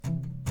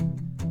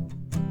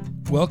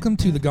Welcome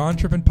to the Gone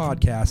Trippin'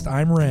 Podcast.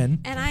 I'm Ren.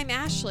 And I'm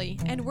Ashley,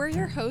 and we're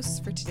your hosts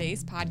for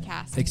today's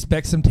podcast.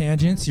 Expect some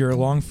tangents. You're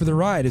along for the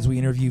ride as we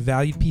interview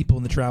valued people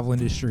in the travel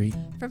industry.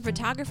 From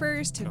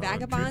photographers to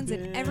vagabonds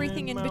and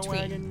everything in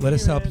between. Let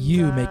us help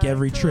you make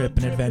every trip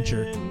an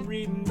adventure.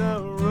 Reading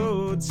the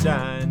road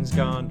signs,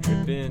 gone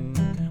tripping.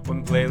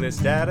 One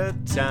playlist at a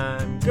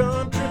time.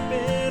 Gone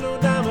tripping,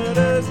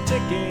 odometer's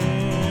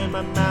ticking.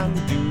 My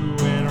Mountain Dew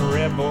and a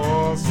Red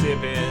Bull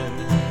sipping.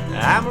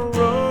 I'm a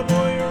road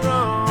warrior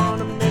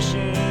on a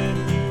mission.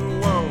 You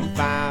won't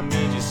find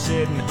me just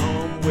sitting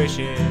home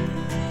wishing.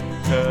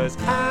 'Cause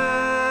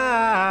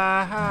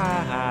I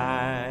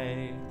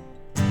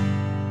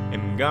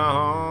am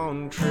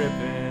gone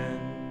tripping.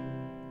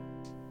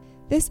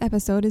 This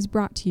episode is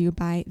brought to you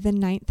by The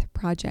Ninth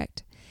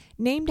Project.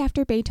 Named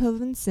after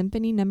Beethoven's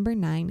Symphony No.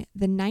 9,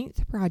 The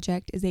Ninth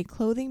Project is a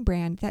clothing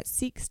brand that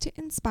seeks to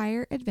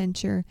inspire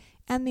adventure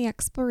and the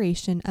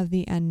exploration of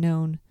the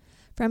unknown.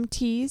 From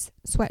tees,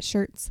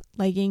 sweatshirts,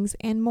 leggings,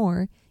 and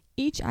more,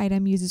 each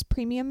item uses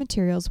premium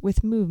materials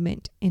with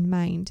movement in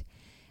mind.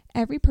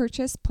 Every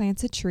purchase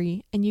plants a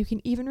tree, and you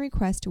can even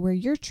request where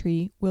your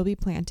tree will be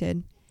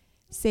planted.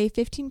 Save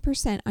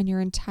 15% on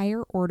your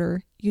entire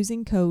order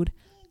using code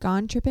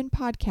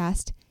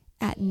GONETRIPPINPODCAST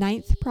at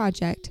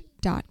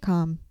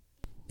ninthproject.com.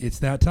 It's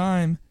that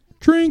time.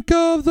 Drink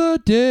of the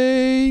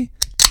day.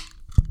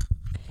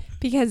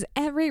 Because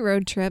every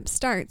road trip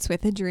starts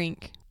with a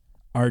drink.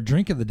 Our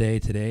drink of the day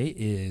today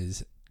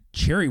is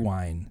cherry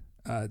wine.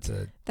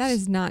 That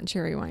is not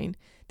cherry wine.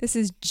 This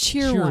is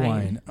cheer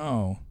wine.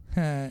 Oh.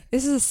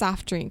 This is a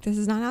soft drink. This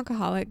is not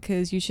alcoholic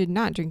because you should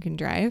not drink and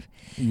drive.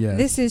 Yes.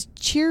 This is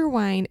cheer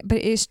wine, but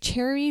it is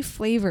cherry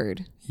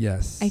flavored.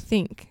 Yes. I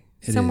think.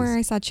 It Somewhere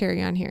is. I saw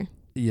cherry on here.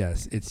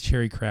 Yes, it's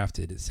cherry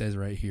crafted. It says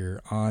right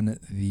here on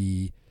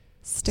the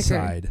Sticker.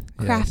 side.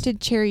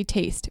 Crafted cherry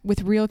taste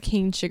with real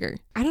cane sugar.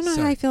 I don't know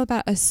how I feel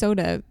about a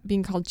soda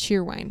being called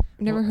cheer wine.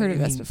 I've never heard of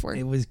this before.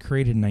 It was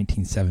created in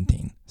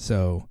 1917,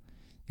 so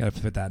you got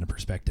to put that in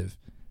perspective.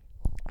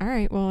 All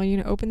right, well, you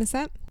going to open this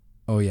up?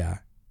 Oh, yeah,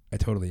 I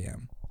totally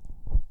am.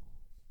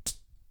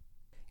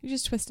 You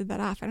just twisted that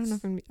off. I don't know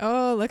if I'm...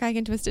 Oh, look, I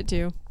can twist it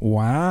too.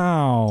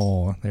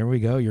 Wow. There we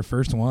go. Your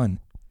first one.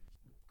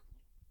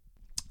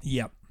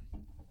 Yep.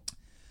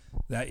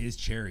 That is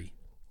cherry.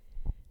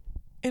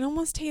 It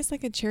almost tastes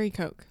like a cherry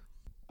Coke.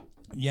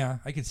 Yeah,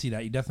 I can see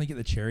that. You definitely get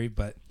the cherry,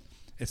 but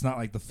it's not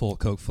like the full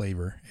Coke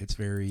flavor. It's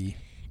very...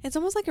 It's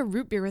almost like a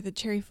root beer with a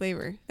cherry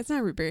flavor. It's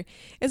not a root beer.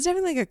 It's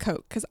definitely like a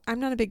Coke because I'm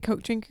not a big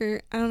Coke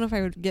drinker. I don't know if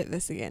I would get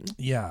this again.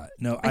 Yeah.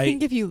 No, I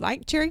think if you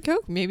like cherry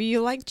Coke, maybe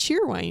you like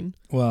cheer wine.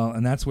 Well,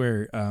 and that's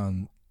where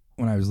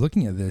when I was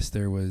looking at this,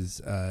 there was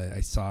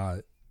I saw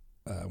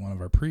one of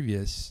our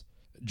previous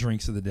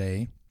drinks of the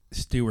day,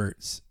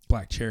 Stewart's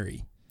Black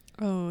Cherry.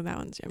 Oh, that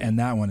one's yummy. And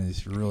that one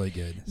is really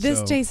good.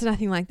 This tastes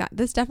nothing like that.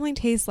 This definitely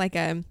tastes like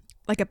a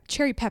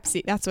cherry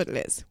Pepsi. That's what it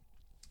is.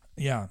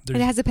 Yeah. It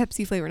has a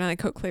Pepsi flavor, not a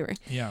Coke flavor.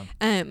 Yeah.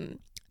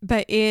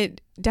 But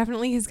it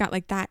definitely has got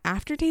like that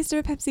aftertaste of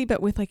a Pepsi,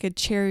 but with like a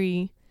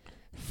cherry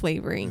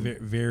flavoring.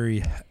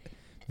 Very,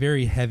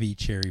 very heavy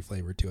cherry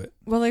flavor to it.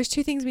 Well, there's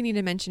two things we need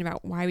to mention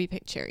about why we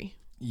picked cherry.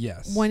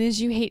 Yes. One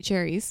is you hate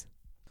cherries.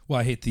 Well,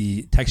 I hate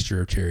the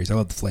texture of cherries. I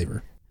love the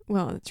flavor.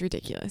 Well, it's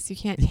ridiculous. You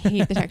can't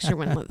hate the texture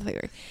when love the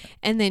flavor.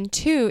 And then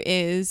two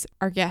is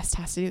our guest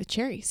has to do the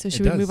cherry. So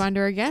should we move on to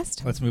our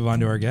guest? Let's move on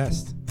to our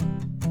guest.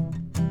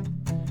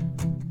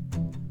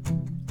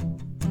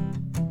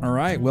 All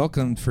right.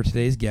 Welcome for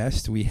today's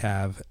guest. We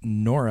have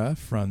Nora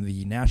from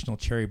the National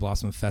Cherry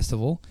Blossom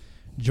Festival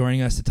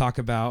joining us to talk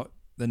about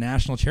the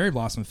National Cherry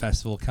Blossom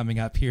Festival coming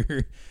up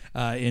here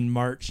in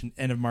March,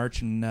 end of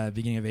March and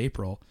beginning of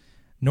April.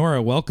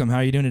 Nora, welcome. How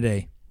are you doing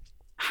today?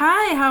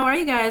 Hi, how are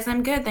you guys?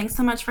 I'm good. Thanks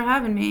so much for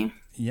having me.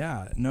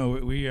 Yeah, no,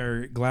 we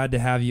are glad to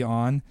have you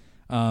on.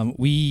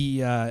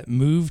 We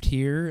moved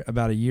here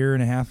about a year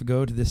and a half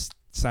ago to this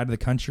side of the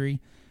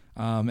country.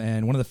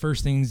 And one of the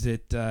first things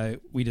that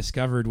we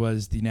discovered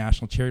was the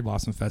National Cherry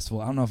Blossom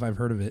Festival. I don't know if I've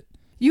heard of it.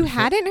 You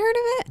hadn't heard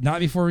of it? Not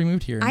before we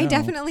moved here. I no.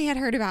 definitely had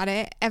heard about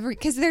it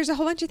because there's a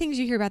whole bunch of things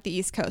you hear about the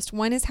East Coast.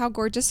 One is how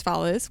gorgeous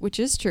fall is, which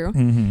is true,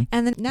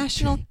 and the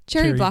National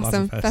Cherry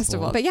Blossom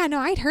Festival. But yeah, no,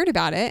 I'd heard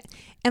about it.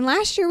 And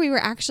last year we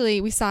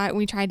saw it and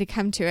we tried to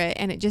come to it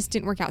and it just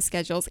didn't work out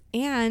schedules.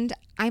 And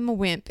I'm a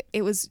wimp.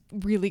 It was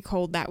really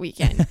cold that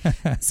weekend.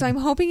 So I'm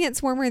hoping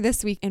it's warmer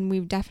this week and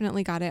we've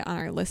definitely got it on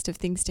our list of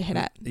things to hit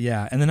up.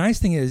 Yeah. And the nice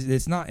thing is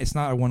it's not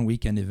a one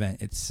weekend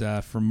event. It's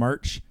from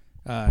March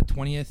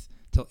 20th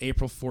till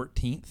April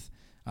 14th.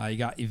 You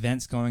got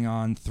events going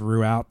on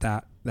throughout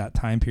that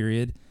time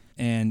period.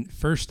 And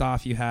first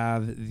off, you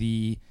have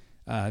the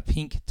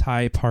Pink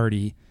Tie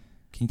Party.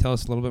 Can you tell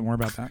us a little bit more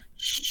about that?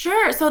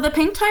 Sure. So the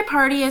Pink Tie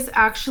Party is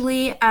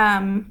actually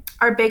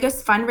our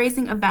biggest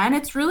fundraising event.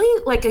 It's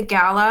really like a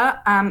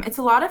gala. It's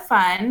a lot of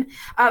fun.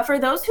 For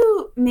those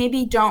who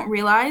maybe don't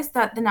realize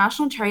that the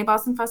National Cherry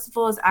Blossom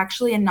Festival is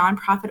actually a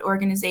nonprofit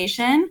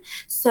organization.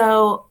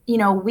 So,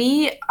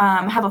 we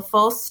have a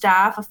full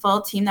staff, a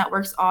full team that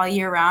works all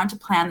year round to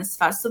plan this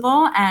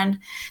festival. And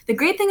the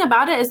great thing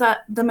about it is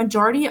that the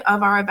majority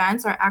of our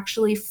events are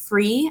actually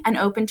free and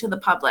open to the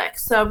public.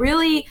 So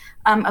really,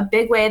 a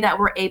big way that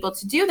we're able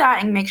to do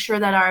that and make sure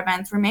that our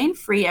events remain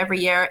free every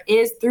year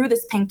is through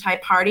this Pink Tie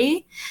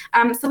Party.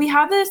 So we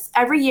have this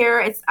every year.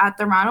 It's at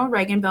the Ronald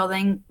Reagan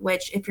Building,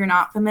 which, if you're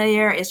not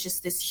familiar, is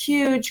just this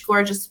huge,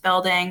 gorgeous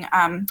building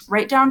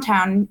right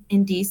downtown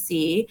in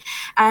DC.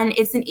 And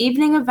it's an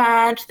evening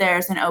event.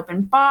 There's an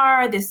open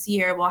bar. This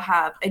year we'll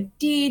have a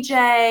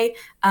DJ.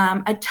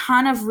 A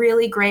ton of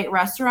really great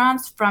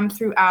restaurants from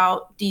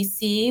throughout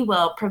DC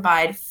will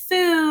provide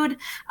food,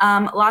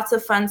 lots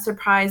of fun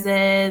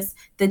surprises.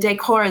 The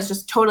decor is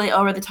just totally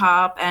over the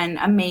top and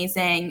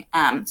amazing.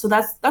 So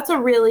that's a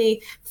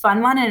really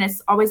fun one, and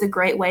it's always a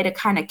great way to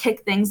kind of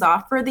kick things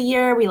off for the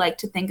year. We like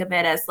to think of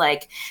it as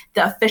like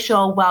the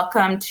official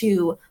welcome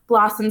to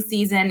blossom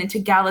season and to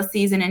gala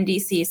season in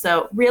DC.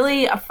 So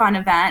really a fun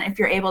event. If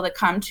you're able to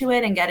come to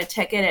it and get a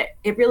ticket,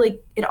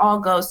 it all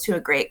goes to a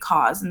great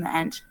cause in the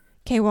end.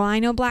 Okay, well, I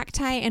know black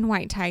tie and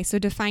white tie, so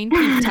define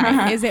pink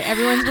tie. Is it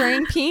everyone's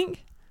wearing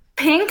pink?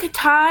 Pink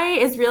tie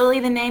is really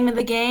the name of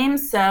the game.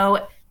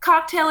 So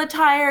cocktail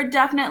attire,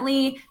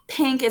 definitely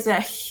pink is a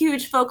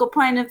huge focal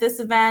point of this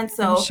event.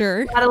 So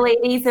sure. A lot of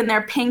ladies in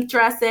their pink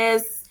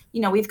dresses.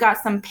 We've got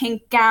some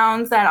pink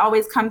gowns that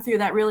always come through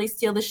that really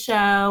steal the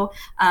show.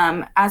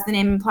 As the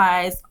name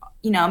implies,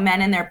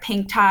 men in their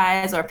pink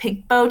ties or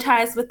pink bow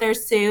ties with their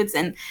suits.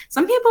 And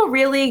some people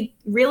really,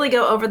 really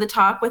go over the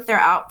top with their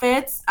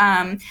outfits.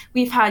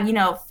 We've had,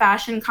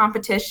 fashion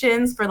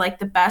competitions for like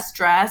the best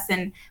dress,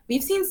 and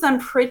we've seen some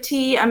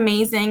pretty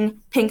amazing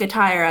pink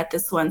attire at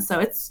this one. So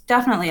it's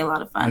definitely a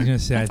lot of fun. I was going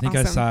to say, I think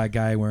awesome. I saw a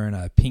guy wearing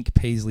a pink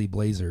paisley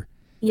blazer.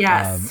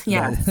 Yes.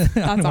 That's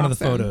on one awesome. Of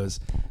the photos.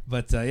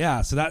 But so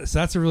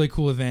that's a really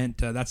cool event.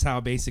 That's how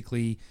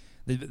basically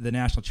the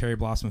National Cherry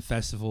Blossom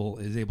Festival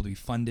is able to be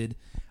funded.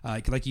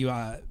 Like you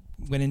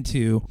went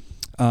into,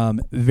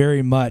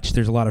 very much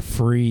there's a lot of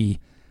free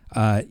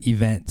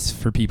events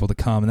for people to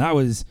come. And that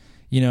was,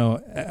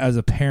 as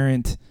a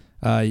parent,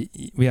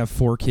 we have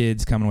 4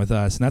 kids coming with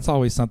us. And that's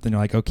always something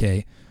you're like,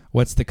 okay,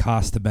 what's the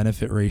cost to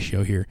benefit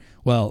ratio here?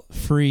 Well,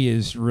 free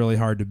is really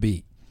hard to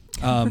beat.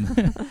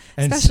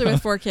 Especially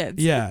with 4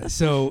 kids. Yeah.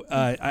 So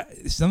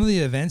some of the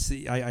events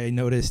that I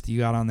noticed you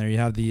got on there, you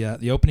have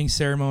the opening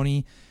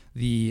ceremony,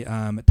 the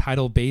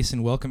tidal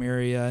basin welcome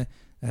area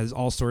has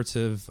all sorts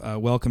of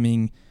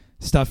welcoming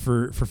stuff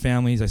for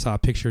families. I saw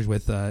pictures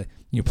with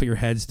put your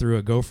heads through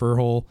a gopher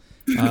hole.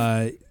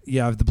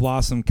 You have the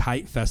Blossom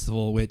Kite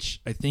Festival, which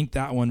I think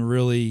that one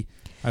really,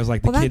 I was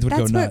like, kids would go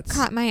nuts. That's what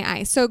caught my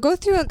eye. So go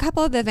through a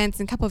couple of the events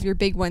and a couple of your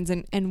big ones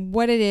and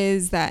what it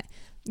is that,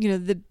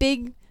 the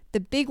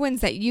big ones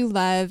that you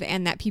love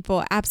and that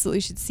people absolutely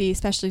should see,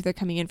 especially if they're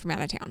coming in from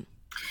out of town.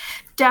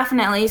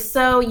 Definitely.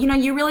 So,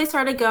 you really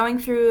started going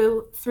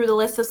through the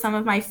list of some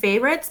of my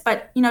favorites,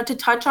 but, to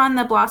touch on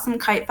the Blossom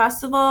Kite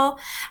Festival,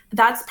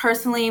 that's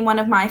personally one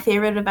of my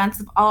favorite events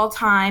of all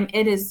time.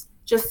 It is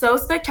just so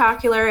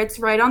spectacular. It's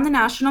right on the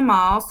National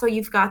Mall. So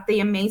you've got the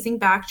amazing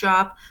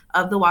backdrop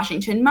of the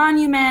Washington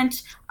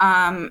Monument.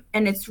 And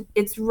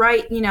it's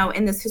right,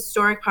 in this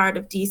historic part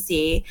of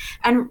DC.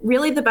 And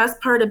really the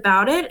best part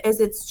about it is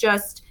it's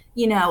just,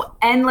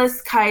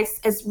 endless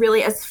kites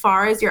as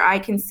far as your eye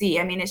can see.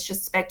 I mean, it's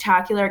just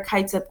spectacular.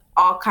 Kites of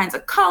all kinds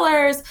of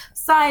colors,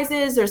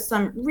 sizes. There's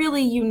some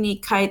really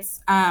unique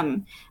kites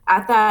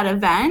at that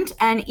event.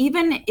 And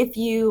even if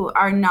you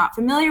are not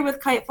familiar with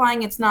kite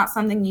flying, it's not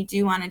something you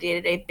do on a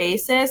day-to-day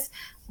basis.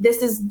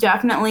 This is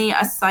definitely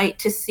a sight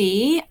to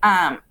see.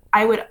 I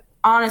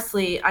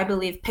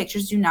believe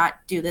pictures do not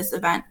do this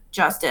event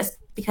justice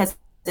because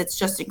it's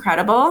just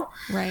incredible.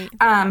 Right.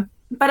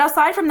 But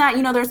aside from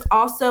that, there's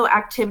also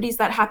activities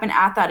that happen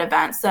at that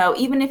event. So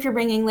even if you're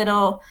bringing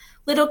little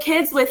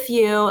kids with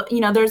you,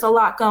 there's a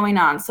lot going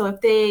on. So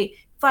if they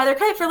fly their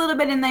kite for a little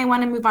bit and they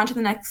want to move on to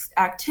the next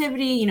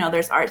activity,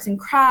 there's arts and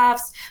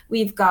crafts.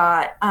 We've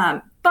got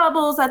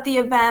bubbles at the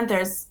event.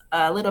 There's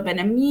a little bit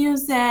of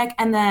music.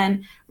 And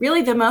then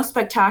really the most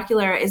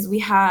spectacular is we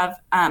have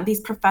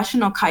these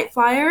professional kite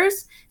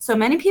flyers. So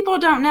many people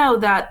don't know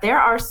that there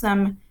are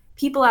some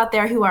people out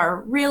there who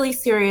are really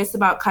serious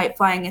about kite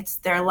flying. It's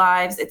their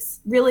lives. It's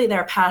really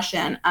their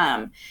passion.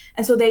 And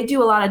so they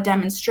do a lot of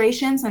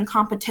demonstrations and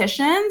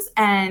competitions.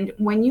 And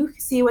when you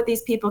see what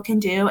these people can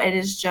do, it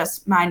is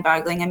just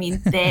mind-boggling. I mean,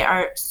 they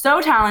are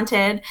so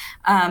talented.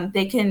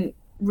 They can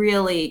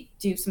really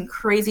do some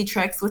crazy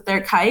tricks with their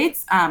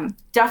kites.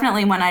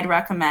 Definitely one I'd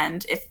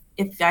recommend if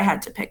I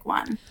had to pick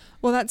one.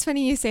 Well, that's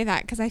funny you say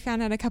that because I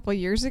found out a couple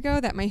years ago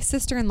that my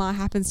sister-in-law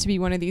happens to be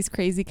one of these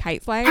crazy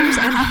kite flyers,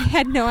 and I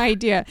had no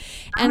idea.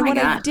 And what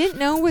I didn't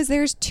know was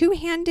there's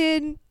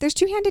two-handed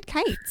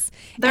kites.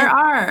 There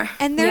are.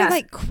 And they're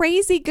like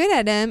crazy good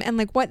at them, and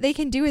like what they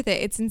can do with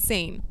it, it's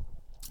insane.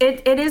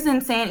 It is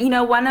insane. You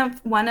know, one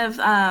of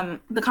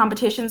the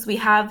competitions we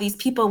have, these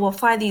people will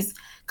fly these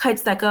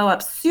kites that go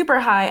up super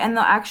high, and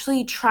they'll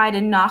actually try to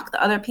knock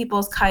the other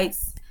people's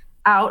kites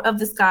out of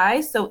the sky.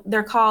 So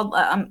they're called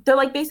they're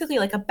like basically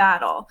like a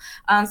battle.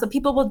 So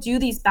people will do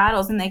these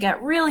battles, and they get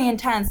really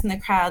intense, and the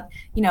crowd,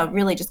 you know,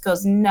 really just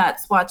goes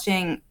nuts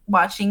watching,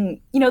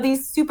 you know,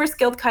 these super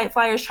skilled kite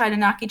flyers try to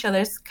knock each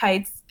other's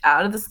kites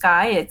out of the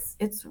sky.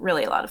 It's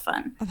really a lot of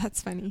fun. Oh,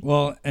 that's funny.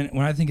 Well, and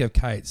when I think of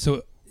kites,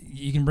 so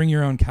you can bring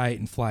your own kite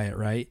and fly it,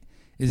 right?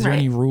 Is there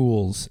any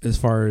rules as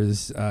far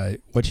as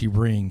what you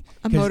bring?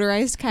 A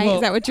motorized kite?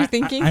 Is that what you're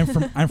thinking? I'm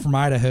from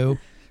Idaho.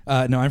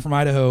 I'm from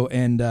Idaho,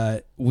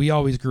 and we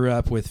always grew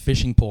up with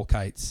fishing pole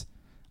kites.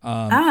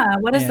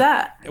 What is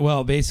that?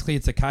 Well, basically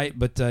it's a kite,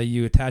 but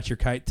you attach your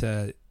kite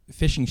to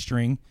fishing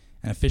string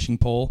and a fishing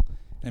pole,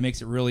 and it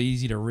makes it really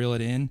easy to reel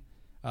it in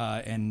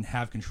and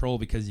have control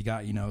because you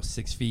got,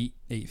 6 feet,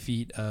 8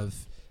 feet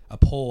of a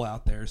pole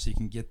out there, so you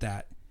can get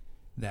that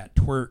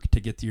twerk to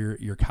get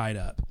your kite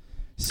up.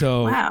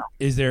 So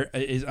is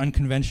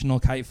unconventional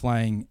kite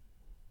flying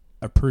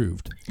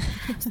approved?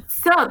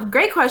 So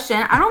great question.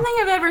 I don't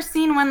think I've ever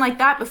seen one like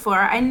that before.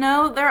 I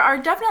know there are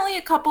definitely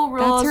a couple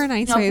rules. That's her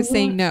nice way of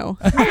saying no.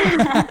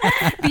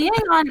 Being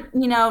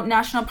on,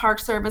 National Park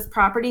Service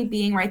property,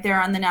 being right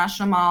there on the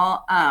National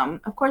Mall,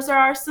 of course there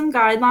are some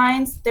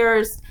guidelines.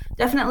 There's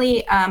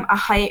definitely a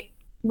height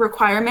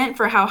requirement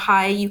for how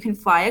high you can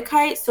fly a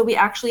kite. So we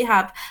actually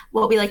have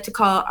what we like to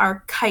call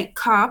our kite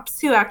cops,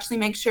 who actually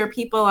make sure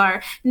people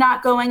are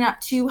not going up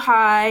too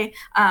high.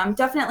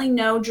 Definitely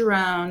no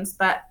drones,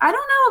 but I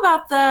don't know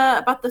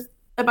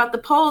about the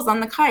poles on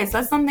the kites.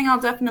 That's something I'll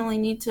definitely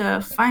need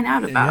to find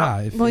out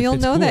about. Yeah, you'll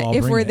know cool, that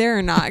if we're there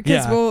or not,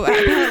 because we'll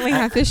apparently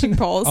have fishing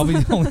poles. I'll be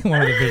the only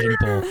one with a fishing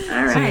pole.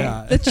 All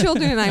right. The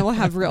children and I will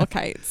have real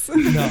kites.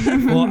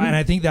 Well, and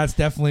I think that's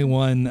definitely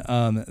one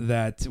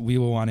that we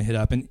will want to hit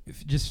up. And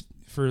just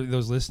for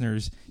those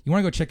listeners, you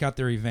want to go check out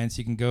their events,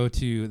 you can go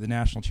to the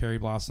National Cherry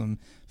Blossom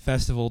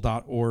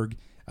Festival.org.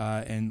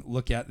 And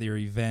look at their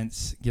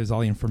events, gives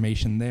all the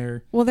information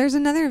there. Well, there's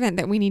another event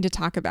that we need to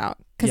talk about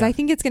because I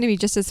think it's going to be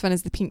just as fun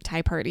as the Pink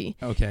Tie Party.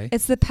 Okay.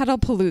 It's the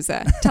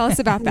Pedalpalooza. Tell us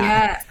about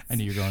that. Yes. I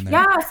knew you were going there.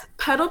 Yes,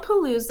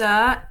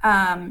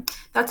 Pedalpalooza.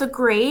 That's a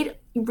great,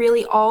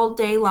 really all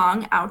day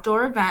long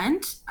outdoor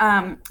event.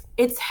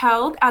 It's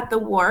held at the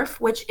Wharf,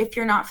 which if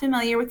you're not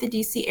familiar with the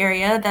DC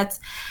area, that's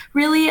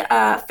really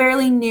a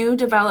fairly new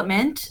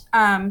development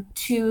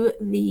to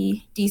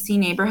the DC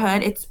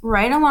neighborhood. It's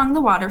right along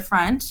the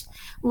waterfront.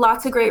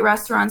 Lots of great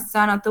restaurants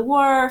down at the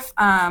Wharf,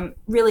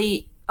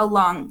 really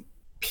along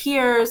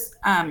piers.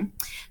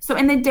 So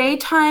in the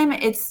daytime,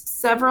 it's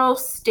several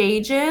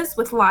stages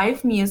with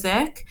live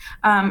music,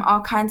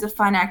 all kinds of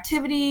fun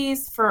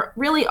activities for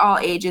really all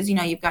ages.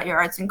 You've got your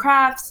arts and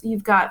crafts,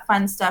 you've got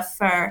fun stuff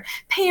for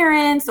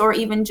parents or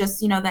even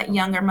just, that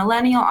younger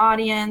millennial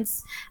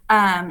audience.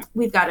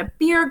 We've got a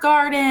beer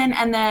garden,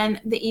 and then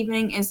the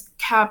evening is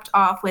capped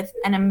off with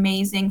an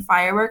amazing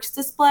fireworks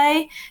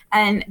display.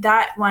 And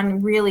that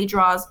one really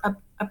draws a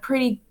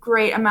pretty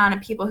great amount of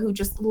people who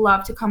just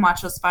love to come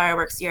watch those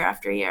fireworks year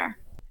after year.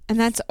 And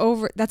that's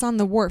on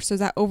the Wharf. So is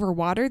that over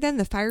water then,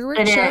 the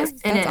fireworks show?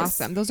 That's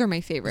awesome. Those are my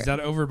favorite. Is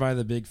that over by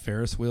the big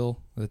Ferris wheel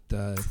that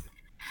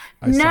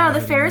No,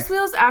 the Ferris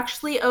wheel is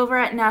actually over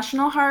at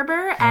National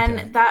Harbor,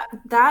 and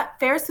that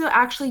Ferris wheel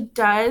actually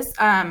does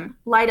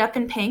light up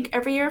in pink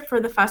every year for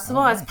the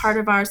festival as part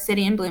of our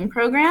City in Bloom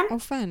program. Oh,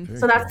 fun.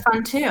 So that's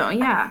fun too,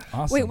 yeah.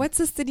 Awesome. Wait, what's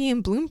the City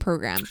in Bloom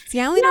program? See,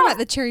 I only know about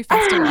the Cherry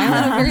Festival.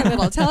 I know very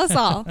little. Tell us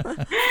all.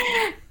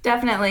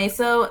 Definitely.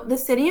 So the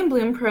City in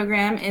Bloom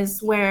program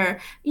is where,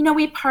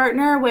 we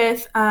partner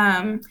with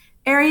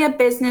area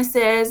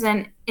businesses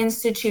and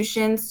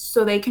institutions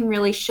so they can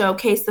really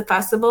showcase the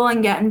festival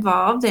and get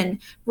involved and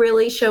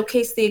really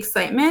showcase the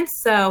excitement.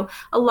 So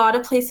a lot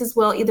of places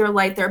will either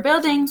light their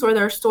buildings or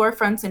their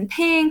storefronts in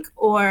pink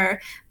or,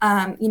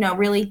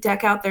 really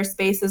deck out their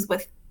spaces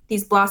with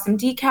these blossom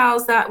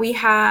decals that we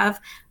have.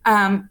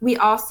 We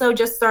also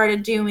just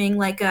started doing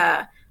like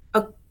a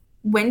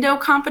window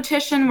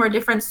competition where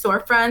different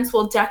storefronts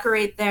will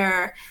decorate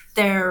their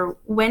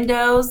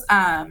windows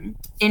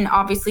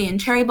in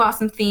cherry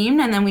blossom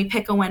themed, and then we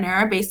pick a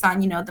winner based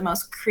on the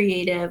most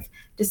creative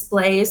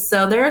displays.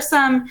 So there are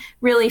some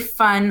really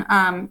fun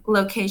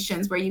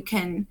locations where you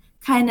can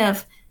kind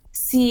of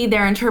see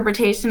their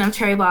interpretation of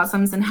cherry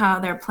blossoms and how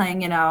they're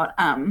playing it out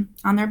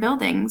on their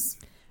buildings.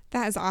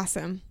 That is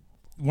awesome.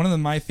 One of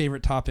my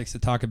favorite topics to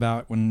talk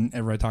about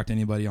whenever I talk to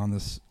anybody on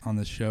this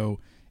show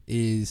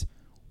is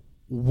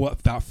what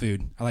about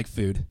food. I like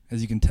food,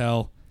 as you can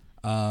tell.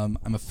 I'm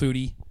a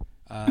foodie.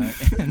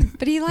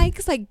 But he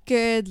likes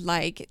good,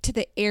 to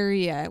the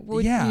area.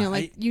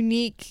 Yeah,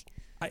 unique.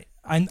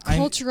 I'm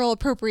cultural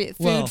appropriate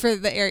food for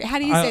the area. How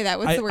do you say that?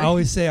 What's the word? I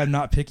always say I'm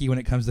not picky when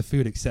it comes to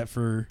food, except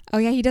for. Oh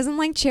yeah, he doesn't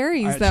like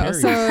cherries though.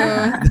 Cherries.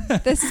 So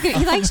this is good.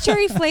 He likes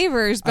cherry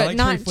flavors, but like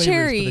not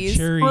cherries.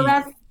 Well,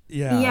 that's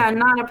yeah,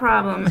 not a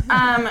problem.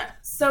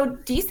 So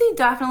DC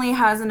definitely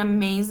has an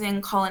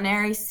amazing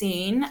culinary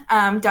scene.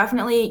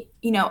 Definitely,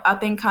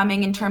 up and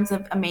coming in terms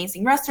of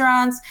amazing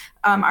restaurants.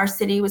 Our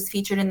city was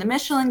featured in the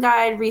Michelin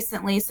Guide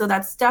recently, so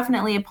that's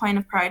definitely a point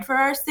of pride for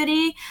our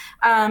city.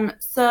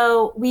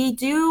 So we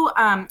do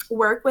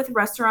work with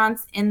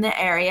restaurants in the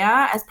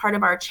area as part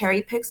of our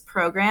Cherry Picks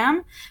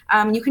program.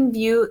 You can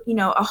view,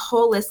 a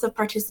whole list of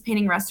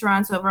participating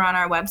restaurants over on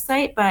our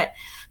website, but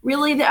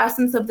really the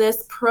essence of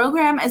this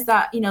program is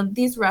that,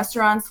 these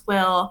restaurants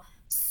will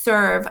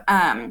serve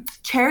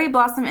cherry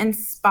blossom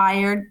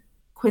inspired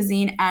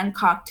cuisine and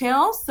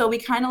cocktails. So we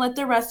kind of let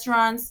the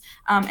restaurants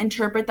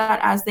interpret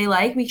that as they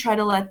like. We try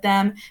to let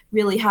them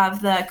really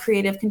have the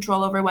creative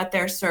control over what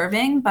they're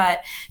serving, but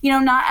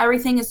not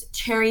everything is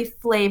cherry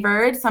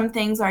flavored. Some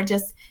things are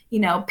just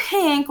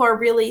pink or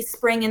really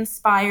spring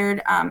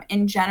inspired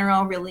in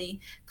general, really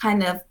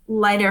kind of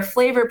lighter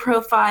flavor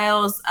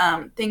profiles,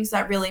 things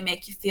that really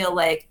make you feel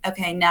like,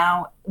 okay,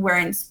 now we're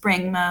in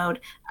spring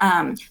mode.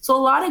 So a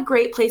lot of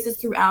great places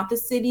throughout the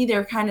city.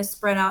 They're kind of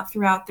spread out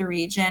throughout the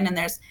region, and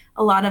there's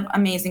a lot of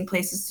amazing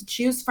places to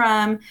choose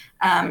from.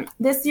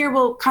 This year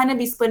we'll kind of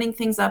be splitting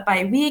things up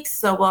by weeks.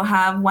 So we'll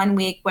have 1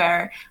 week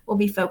where we'll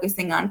be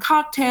focusing on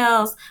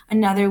cocktails,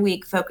 another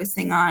week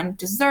focusing on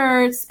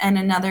desserts, and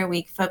another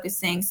week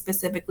focusing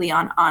specifically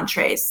on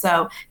entrees.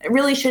 So it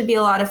really should be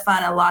a lot of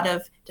fun, a lot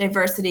of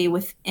diversity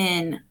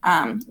within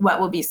what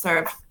will be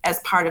served as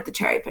part of the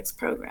Cherry Picks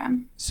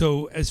program.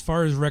 So as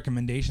far as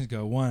recommendations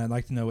go, one, I'd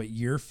like to know what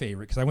your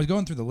favorite, because I was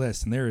going through the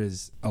list and there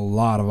is a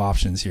lot of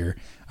options here.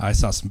 I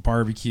saw some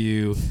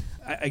barbecue.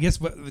 I guess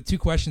the two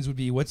questions would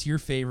be, what's your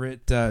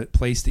favorite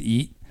place to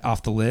eat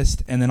off the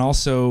list? And then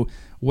also,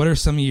 what are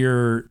some of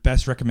your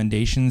best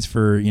recommendations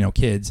for,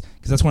 kids?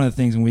 Because that's one of the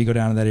things when we go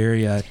down to that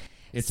area,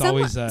 it's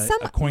always a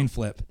coin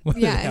flip.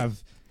 They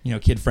have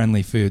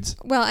kid-friendly foods.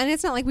 Well, and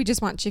it's not like we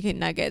just want chicken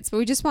nuggets, but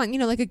we just want,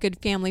 like a good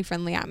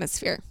family-friendly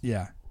atmosphere.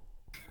 Yeah.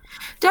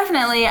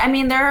 Definitely. I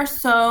mean, there are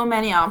so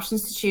many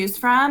options to choose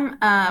from.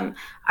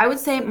 I would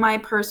say my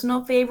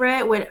personal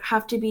favorite would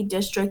have to be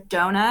District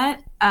Donut.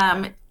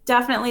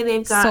 Definitely,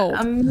 they've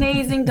got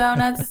amazing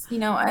donuts,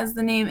 as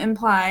the name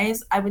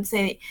implies. I would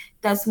say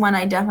that's one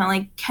I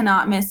definitely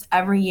cannot miss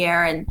every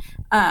year. And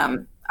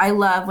I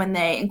love when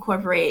they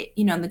incorporate,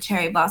 the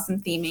cherry blossom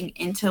theming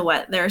into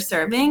what they're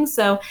serving.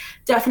 So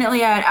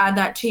definitely I'd add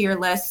that to your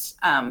list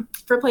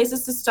for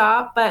places to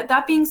stop. But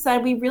that being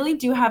said, we really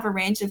do have a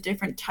range of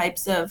different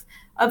types of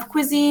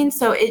cuisine.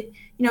 So it,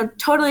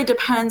 totally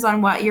depends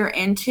on what you're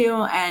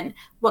into and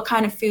what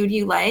kind of food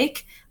you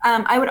like.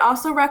 I would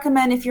also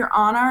recommend, if you're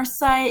on our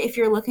site, if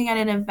you're looking at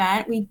an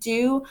event, we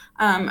do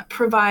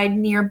provide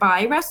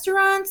nearby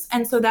restaurants.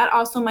 And so that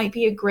also might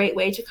be a great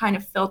way to kind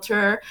of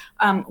filter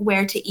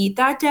where to eat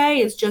that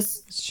day, is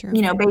just,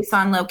 based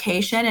on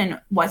location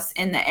and what's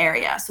in the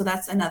area. So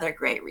that's another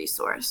great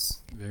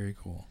resource. Very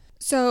cool.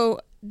 So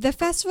the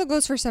festival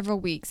goes for several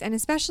weeks, and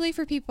especially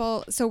for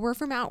people, so we're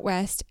from out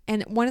west,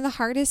 and one of the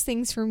hardest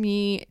things for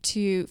me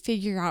to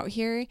figure out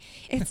here,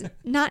 it's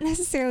not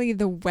necessarily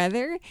the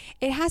weather,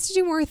 it has to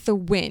do more with the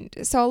wind.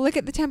 So I'll look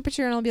at the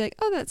temperature and I'll be like,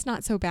 oh, that's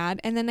not so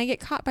bad, and then I get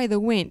caught by the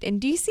wind, and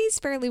DC is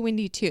fairly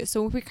windy too.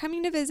 So if we're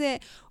coming to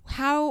visit,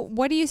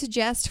 what do you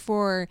suggest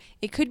for,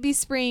 it could be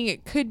spring,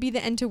 it could be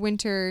the end of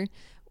winter,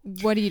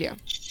 what do you do?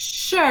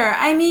 Sure.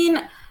 I mean,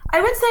 I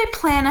would say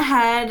plan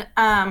ahead.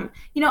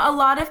 A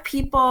lot of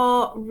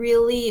people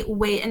really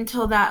wait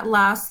until that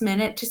last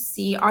minute to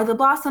see, are the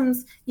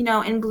blossoms,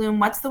 in bloom?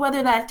 What's the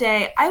weather that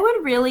day? I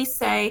would really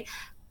say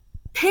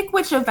pick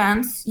which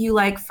events you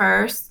like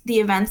first, the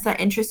events that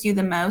interest you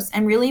the most,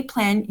 and really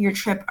plan your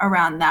trip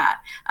around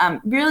that.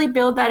 Really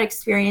build that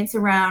experience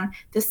around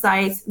the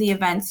sites, the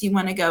events you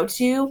want to go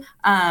to,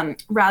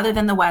 rather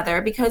than the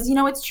weather, because,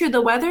 it's true,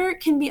 the weather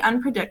can be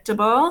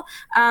unpredictable.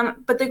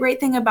 But the great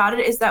thing about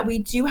it is that we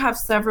do have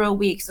several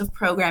weeks of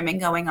programming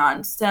going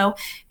on. So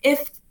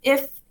if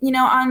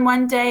on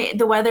one day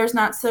the weather's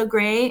not so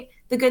great,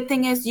 the good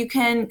thing is you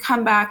can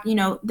come back,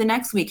 the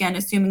next weekend,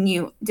 assuming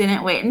you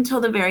didn't wait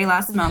until the very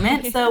last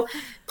moment. So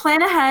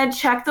plan ahead,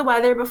 check the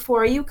weather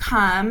before you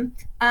come.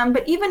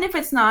 But even if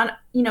it's not,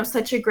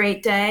 such a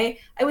great day,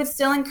 I would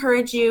still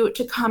encourage you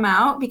to come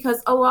out,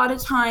 because a lot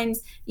of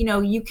times,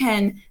 you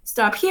can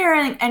stop here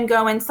and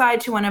go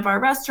inside to one of our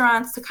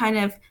restaurants to kind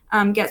of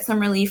get some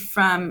relief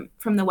from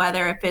the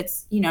weather if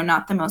it's,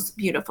 not the most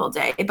beautiful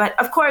day. But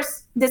of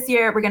course, this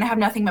year we're going to have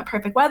nothing but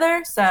perfect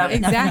weather. So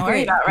nothing to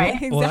worry about, right?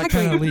 Exactly. Well, that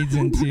kind of leads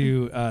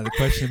into the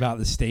question about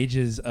the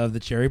stages of the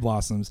cherry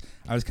blossoms.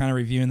 I was kind of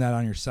reviewing that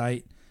on your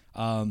site.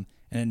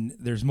 And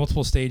there's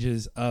multiple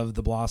stages of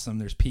the blossom.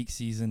 There's peak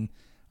season,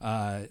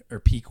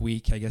 or peak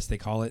week, I guess they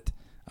call it,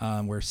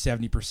 where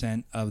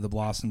 70% of the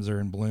blossoms are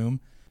in bloom.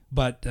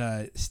 But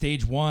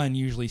stage one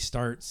usually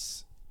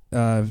starts,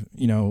 all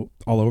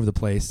over the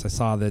place. I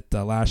saw that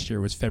last year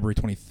was February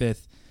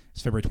 25th,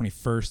 It's February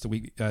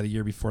 21st, the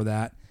year before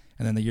that,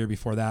 and then the year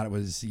before that it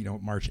was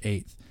March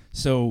 8th.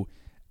 So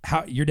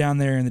how you're down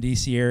there in the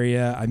DC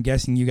area? I'm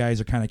guessing you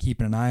guys are kind of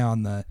keeping an eye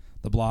on the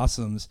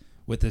blossoms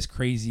with this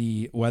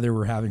crazy weather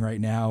we're having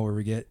right now, where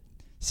we get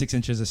 6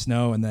 inches of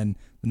snow and then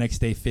the next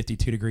day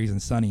 52 degrees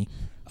and sunny.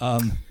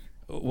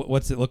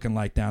 What's it looking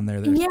like down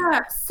there?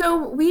 Yeah,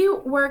 so we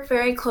work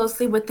very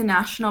closely with the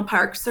National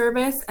Park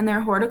Service and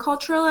their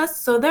horticulturalists.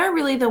 So they're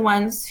really the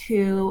ones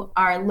who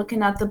are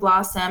looking at the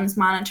blossoms,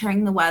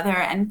 monitoring the weather,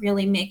 and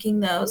really making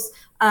those,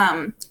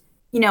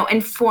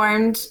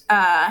 informed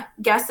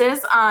guesses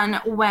on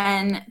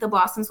when the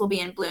blossoms will be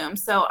in bloom.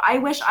 So I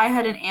wish I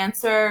had an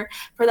answer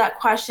for that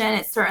question.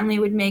 It certainly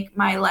would make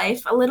my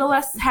life a little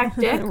less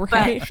hectic.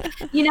 Right.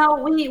 But,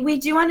 we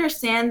do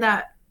understand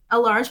that a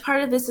large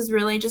part of this is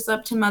really just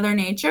up to Mother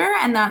Nature.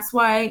 And that's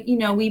why,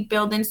 we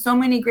build in so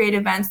many great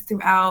events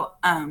throughout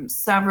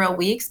several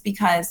weeks,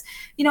 because,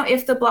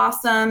 if the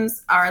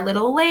blossoms are a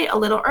little late, a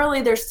little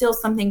early, there's still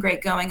something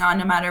great going on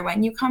no matter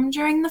when you come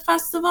during the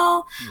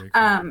festival.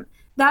 Cool.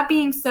 That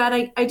being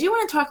said, I do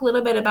want to talk a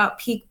little bit about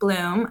peak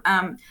bloom.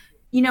 A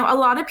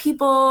lot of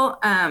people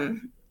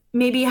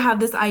maybe have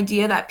this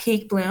idea that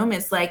peak bloom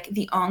is like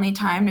the only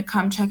time to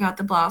come check out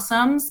the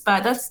blossoms,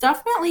 but that's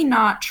definitely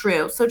not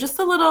true. So just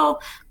a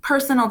little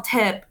personal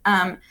tip.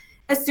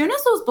 As soon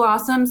as those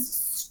blossoms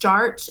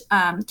start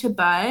to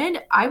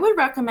bud, I would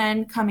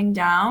recommend coming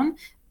down.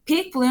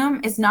 Peak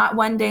bloom is not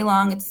one day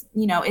long.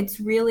 It's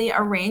really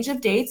a range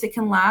of dates. It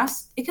can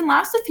last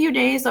a few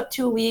days, up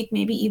to a week,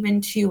 maybe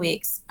even 2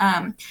 weeks.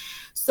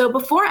 So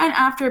before and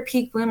after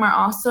peak bloom are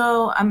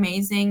also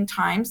amazing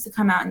times to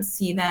come out and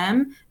see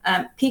them.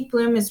 Peak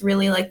bloom is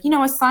really like,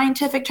 a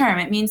scientific term.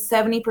 It means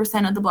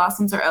 70% of the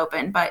blossoms are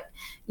open. But,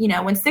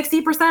 when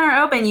 60%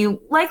 are open,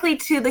 you likely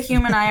to the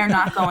human eye are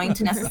not going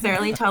to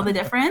necessarily tell the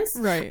difference.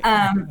 Right.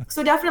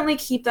 So definitely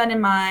keep that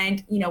in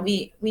mind.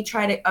 We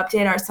try to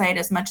update our site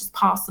as much as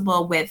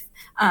possible with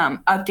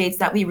updates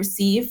that we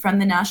receive from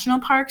the National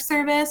Park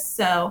Service.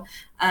 So,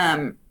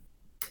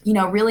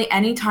 really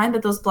any time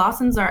that those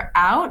blossoms are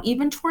out,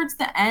 even towards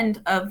the end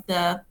of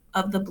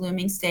the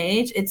blooming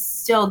stage, it's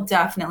still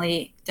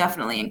definitely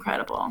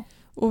incredible.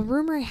 Well,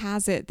 rumor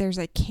has it there's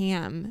a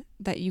cam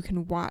that you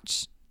can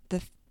watch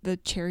the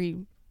cherry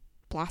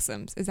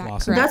blossoms. Is that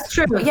correct? That's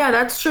true. Yeah,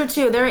 that's true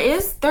too. There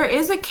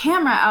is a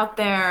camera out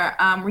there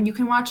where you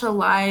can watch a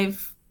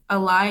live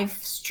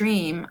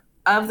stream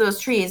of those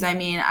trees. I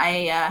mean,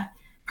 I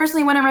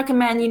personally wouldn't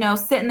recommend,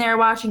 sitting there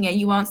watching it.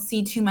 You won't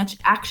see too much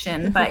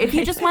action. But if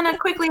you just want to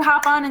quickly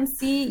hop on and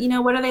see,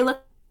 what are they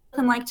looking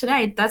like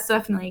today, that's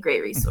definitely a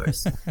great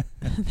resource.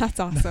 That's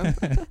awesome.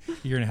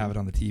 You're going to have it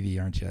on the TV,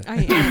 aren't you? I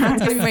am. That's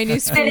going to be my new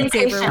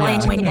screensaver.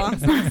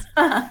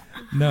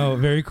 No,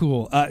 very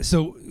cool.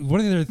 So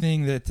one of the other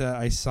thing that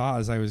I saw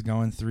as I was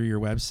going through your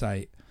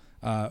website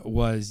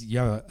was you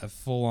have a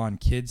full-on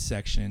kids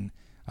section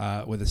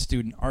with a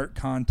student art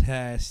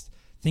contest,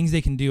 things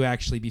they can do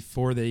actually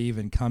before they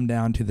even come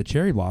down to the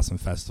Cherry Blossom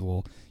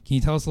Festival. Can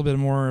you tell us a little bit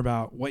more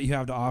about what you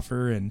have to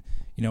offer and,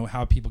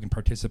 how people can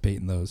participate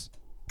in those?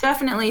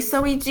 Definitely.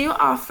 So we do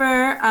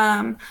offer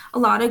a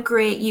lot of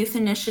great youth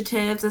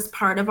initiatives as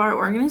part of our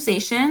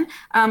organization.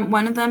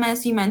 One of them,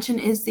 as you mentioned,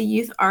 is the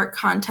Youth Art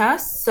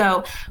Contest.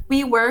 So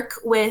we work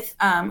with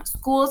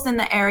schools in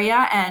the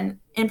area, and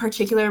in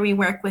particular, we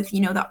work with,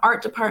 the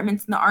art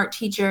departments and the art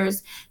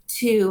teachers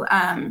to,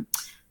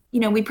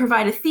 we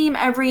provide a theme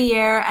every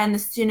year, and the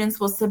students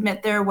will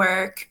submit their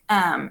work.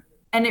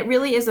 And it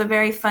really is a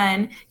very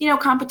fun,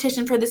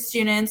 competition for the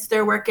students.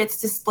 Their work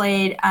gets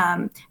displayed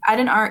at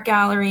an art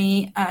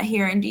gallery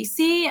here in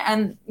DC.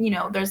 And,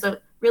 there's a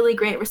really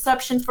great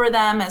reception for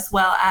them, as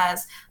well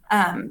as,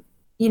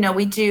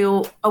 we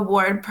do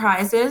award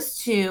prizes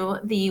to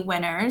the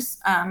winners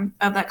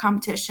of that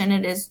competition.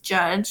 It is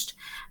judged.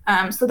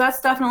 So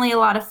that's definitely a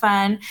lot of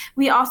fun.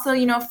 We also,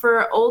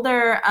 for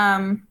older,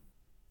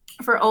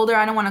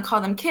 I don't want to call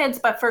them kids,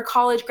 but for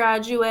college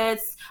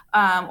graduates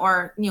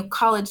or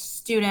college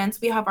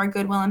students, we have our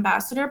Goodwill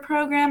Ambassador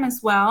program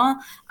as well,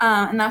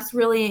 and that's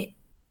really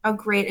a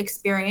great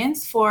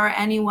experience for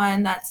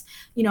anyone that's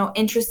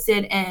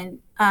interested in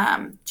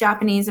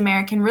Japanese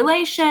American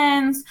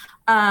relations,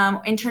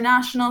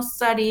 international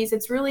studies.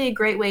 It's really a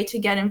great way to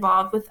get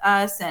involved with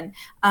us and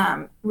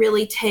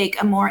really take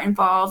a more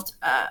involved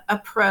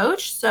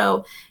approach.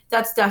 So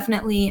that's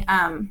definitely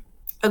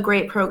a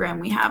great program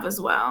we have as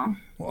well.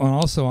 Well, and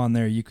also on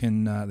there, you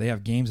can they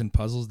have games and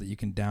puzzles that you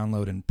can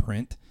download and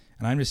print.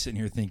 And I'm just sitting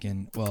here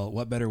thinking, well,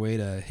 what better way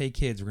to, hey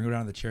kids, we're gonna go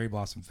down to the Cherry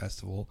Blossom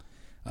Festival.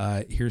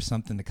 Here's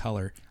something to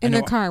color in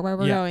the car where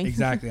we're going.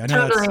 Exactly. I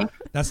know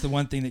that's the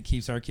one thing that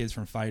keeps our kids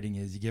from fighting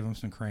is you give them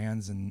some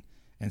crayons and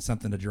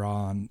something to draw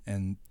on,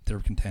 and they're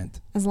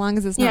content. As long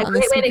as it's not on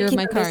the speaker of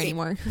my car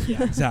anymore.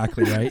 Yeah,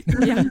 exactly, right?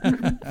 Yeah.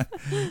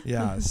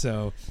 Yeah.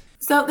 So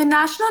the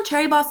National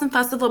Cherry Blossom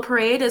Festival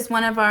Parade is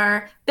one of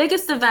our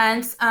biggest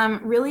events,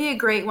 really a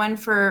great one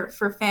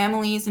for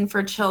families and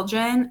for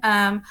children.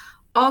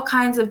 All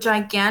kinds of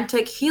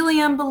gigantic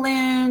helium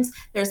balloons.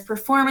 There's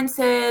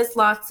performances,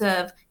 lots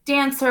of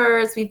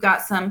dancers. We've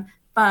got some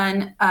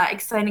fun,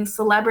 exciting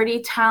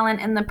celebrity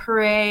talent in the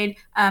parade.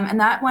 And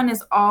that one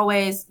is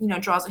always,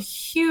 draws a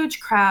huge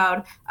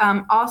crowd.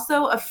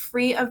 Also a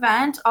free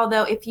event,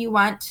 although if you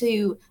want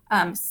to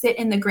sit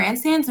in the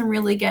grandstands and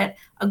really get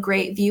a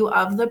great view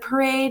of the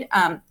parade,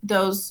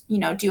 those,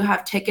 do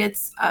have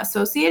tickets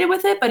associated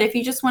with it. But if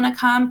you just want to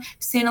come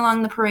stand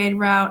along the parade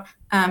route,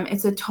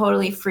 it's a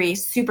totally free,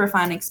 super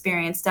fun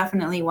experience.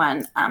 Definitely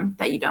one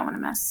that you don't want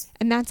to miss.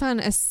 And that's on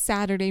a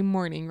Saturday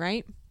morning,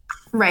 right?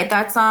 Right.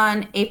 That's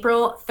on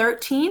April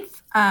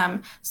 13th.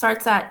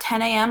 Starts at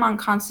 10 a.m. on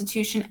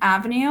Constitution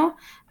Avenue.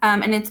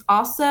 And it's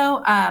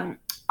also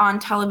on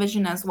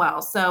television as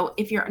well. So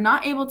if you're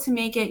not able to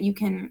make it, you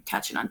can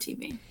catch it on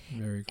TV.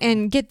 Very cool.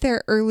 And get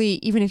there early,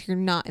 even if you're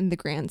not in the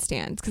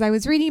grandstands. Because I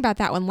was reading about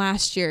that one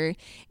last year,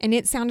 and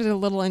it sounded a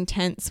little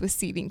intense with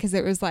seating. Because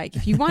it was like,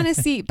 if you want to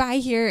seat, buy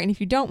here, and if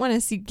you don't want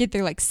to seat, get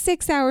there like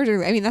 6 hours.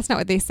 Or I mean, that's not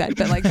what they said,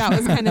 but like that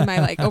was kind of my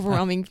like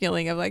overwhelming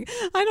feeling of like,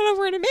 I don't know if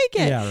we're gonna make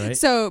it. Yeah, right.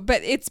 So,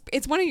 but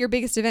it's one of your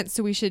biggest events,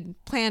 so we should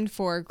plan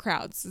for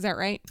crowds. Is that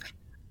right?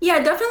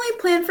 Yeah, definitely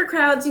plan for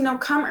crowds.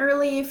 Come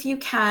early if you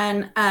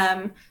can.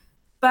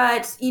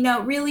 But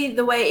really,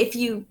 the way if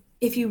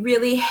you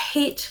really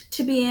hate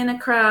to be in a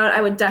crowd,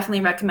 I would definitely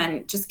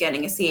recommend just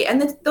getting a seat.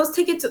 And those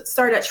tickets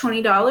start at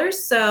 $20.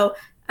 So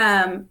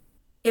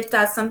if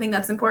that's something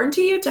that's important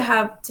to you to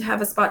have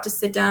a spot to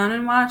sit down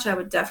and watch, I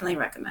would definitely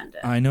recommend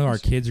it. I know our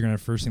kids are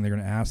first thing they're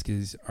gonna ask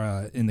is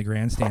in the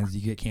grandstands, do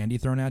you get candy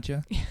thrown at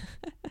you?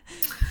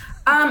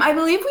 I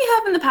believe we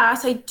have in the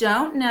past. I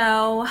don't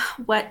know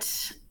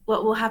what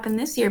will happen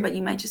this year, but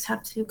you might just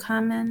have to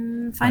come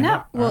and find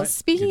out. Well, right.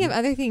 Speaking of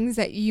other things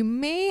that you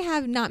may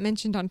have not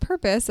mentioned on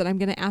purpose that I'm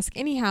going to ask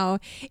anyhow,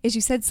 is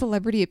you said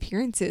celebrity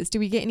appearances. Do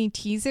we get any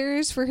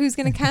teasers for who's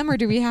going to come, or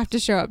do we have to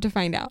show up to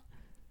find out?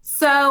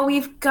 So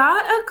we've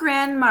got a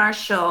grand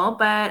marshal,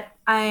 but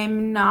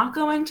I'm not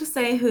going to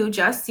say who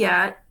just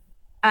yet.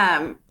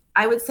 I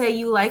would say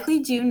you likely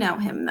do know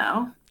him,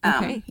 though.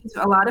 Okay. He's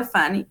a lot of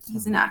fun.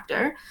 He's an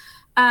actor.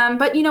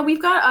 But,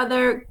 we've got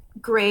other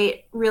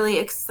great, really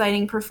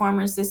exciting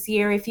performers this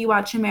year. If you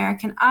watch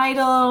American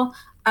Idol,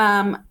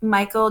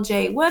 Michael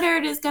J.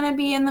 Woodard is going to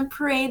be in the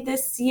parade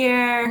this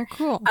year.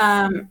 Oh,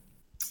 cool.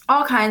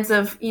 All kinds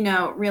of,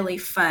 really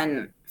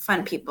fun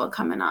people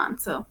coming on.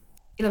 So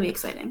it'll be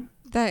exciting.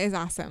 That is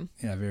awesome.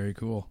 Yeah, very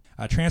cool.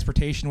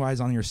 Transportation-wise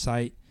on your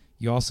site,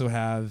 you also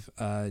have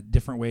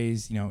different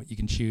ways, you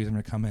can choose. I'm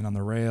going to come in on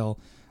the rail.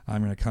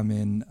 I'm going to come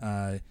in,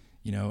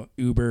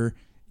 Uber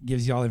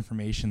gives you all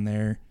information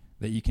there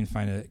that you can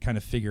kind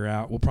of figure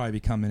out. We'll probably be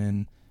coming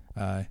in,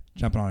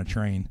 jumping on a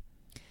train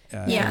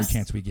every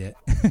chance we get.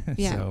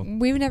 Yeah, So,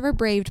 we've never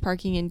braved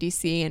parking in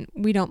DC, and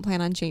we don't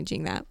plan on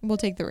changing that. We'll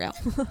take the rail.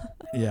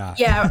 yeah.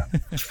 Yeah,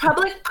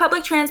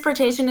 public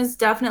transportation is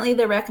definitely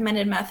the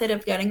recommended method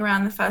of getting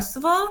around the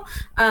festival.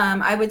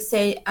 I would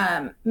say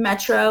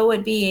Metro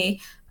would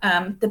be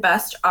the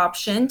best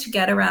option to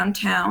get around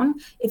town.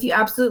 If you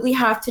absolutely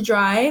have to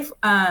drive,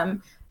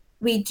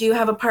 we do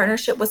have a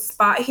partnership with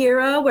Spot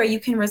Hero where you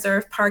can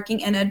reserve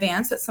parking in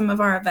advance at some of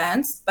our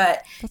events.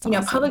 But, That's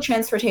awesome. Public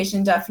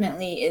transportation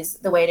definitely is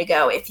the way to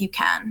go if you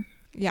can.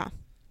 Yeah,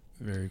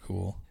 Very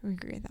cool. we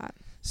agree with that.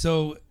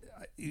 So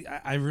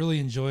I really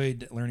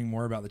enjoyed learning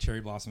more about the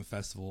Cherry Blossom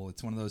Festival.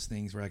 It's one of those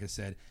things where, like I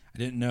said,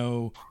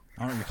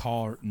 I don't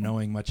recall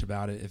knowing much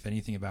about it, if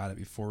anything about it,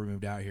 before we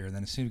moved out here. And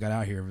then as soon as we got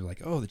out here, we were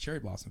like, oh, the Cherry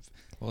Blossom.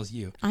 Well, it's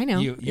you. I know.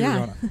 You Yeah.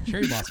 were on a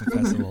Cherry Blossom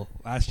Festival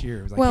last year.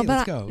 It was like, Well, hey, but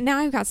let's go. now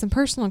I've got some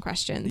personal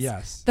questions.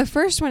 Yes. The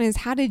first one is,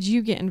 how did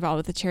you get involved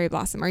with the Cherry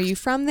Blossom? Are you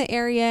from the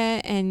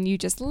area and you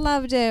just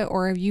loved it,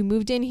 or have you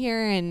moved in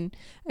here? And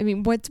I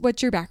mean,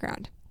 what's your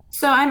background?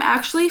 So I'm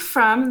actually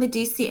from the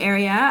DC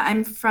area.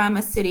 I'm from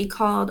a city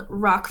called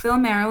Rockville,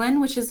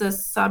 Maryland, which is a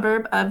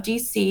suburb of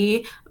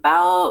DC,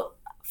 about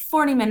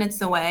 40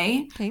 minutes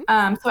away. Okay.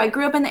 So I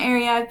grew up in the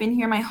area. I've been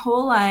here my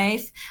whole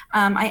life.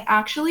 I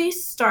actually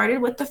started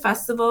with the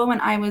festival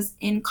when I was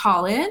in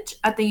college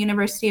at the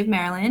University of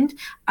Maryland.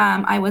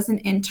 I was an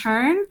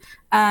intern.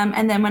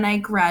 And then when I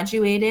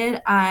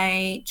graduated,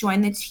 I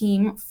joined the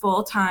team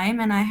full time,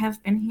 and I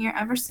have been here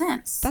ever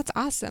since. That's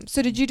awesome.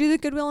 So did you do the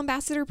Goodwill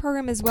Ambassador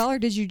program as well, or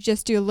did you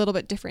just do a little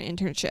bit different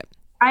internship?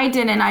 I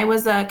didn't. I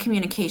was a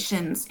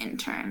communications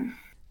intern.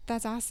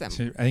 That's awesome.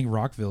 So I think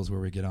Rockville's where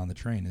we get on the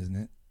train, isn't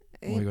it?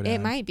 When we go It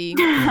down. might be.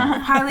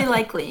 Highly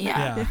likely,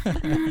 yeah.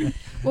 Yeah.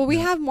 Well, we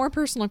have more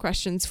personal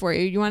questions for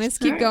you. You want us to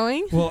keep Sure.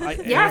 going? Well,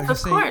 Yes,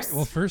 of course.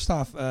 Well, first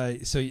off,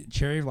 so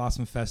Cherry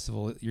Blossom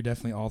Festival, you're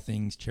definitely all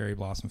things Cherry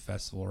Blossom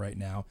Festival right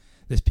now,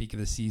 this peak of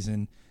the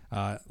season,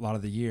 a lot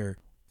of the year.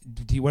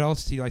 What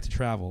else do you like to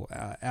travel?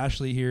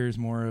 Ashley here is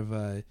more of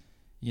a,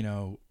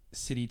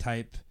 city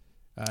type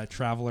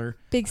traveler.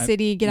 Big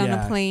city, get on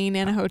yeah. a plane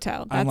and a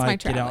hotel. That's I'm like, my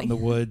get out in traveling. the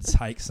woods,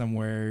 hike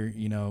somewhere,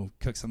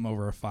 cook something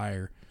over a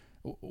fire.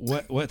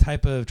 What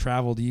type of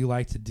travel do you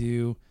like to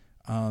do?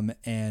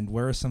 And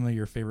where are some of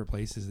your favorite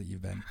places that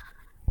you've been?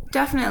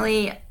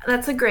 Definitely.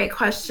 That's a great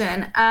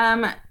question.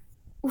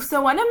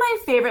 So one of my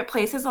favorite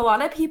places, a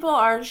lot of people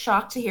are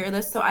shocked to hear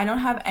this, so I don't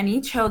have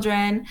any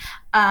children.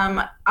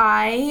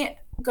 I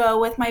go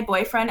with my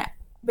boyfriend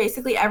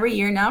basically every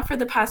year now for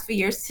the past few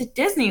years to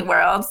Disney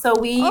World. So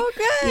we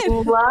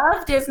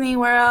love Disney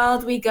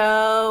World. We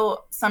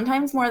go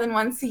sometimes more than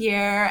once a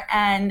year,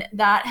 and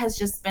that has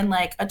just been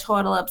like a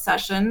total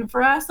obsession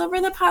for us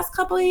over the past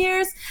couple of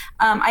years.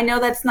 I know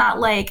that's not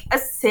like a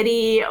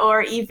city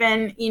or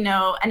even, you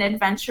know, an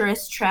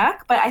adventurous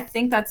trek, but I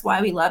think that's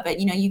why we love it.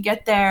 You know, you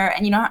get there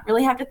and you don't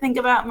really have to think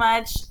about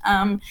much.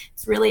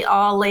 It's really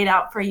all laid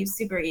out for you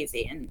super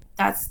easy, and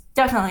that's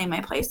definitely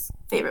my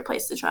favorite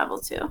place to travel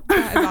to.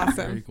 That is awesome.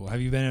 Very cool.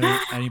 Have you been in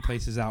any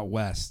places out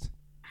west?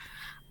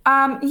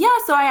 Yeah,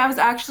 so I was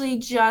actually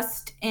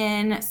just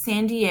in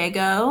San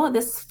Diego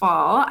this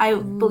fall. I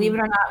believe it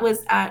or not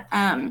was at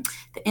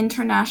the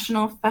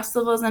International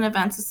Festivals and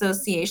Events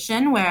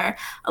Association, where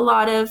a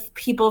lot of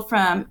people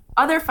from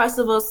other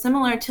festivals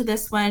similar to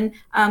this one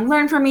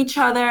learn from each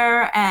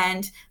other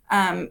and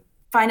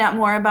find out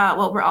more about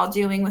what we're all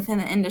doing within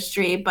the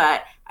industry.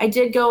 But I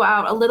did go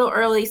out a little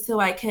early so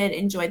I could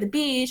enjoy the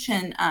beach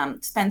and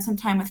spend some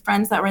time with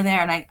friends that were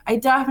there. And I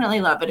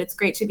definitely love it. It's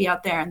great to be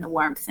out there in the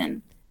warmth,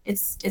 and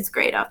it's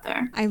great out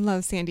there. I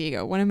love San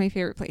Diego. One of my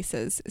favorite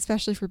places,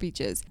 especially for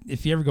beaches.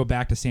 If you ever go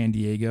back to San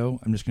Diego,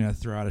 I'm just going to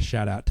throw out a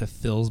shout out to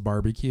Phil's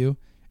Barbecue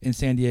in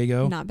San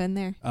Diego. Not been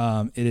there.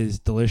 It is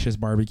delicious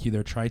barbecue.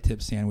 Their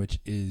tri-tip sandwich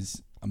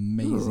is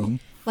amazing.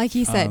 Like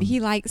he said, he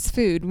likes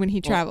food when he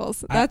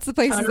travels. That's the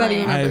places that he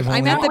Totally. remembers.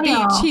 I'm at the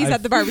beach. He's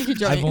at the barbecue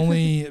joint. I've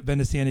only been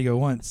to San Diego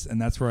once,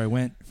 and that's where I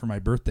went for my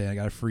birthday. I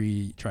got a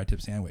free tri-tip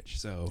sandwich.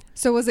 So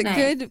was it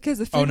good because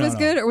the food was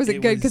good, or was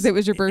it good because it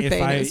was your birthday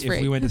and it was free?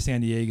 If we went to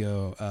San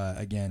Diego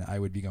again, I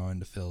would be going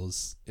to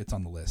Phil's. It's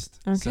on the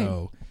list. Okay.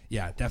 So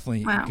yeah,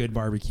 definitely good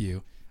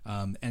barbecue.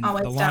 And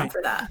Always the line, down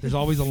for that. there's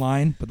always a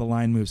line, but the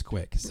line moves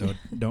quick, so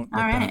don't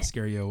let that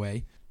scare you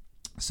away.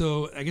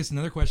 So I guess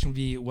another question would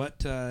be,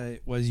 what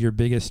was your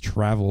biggest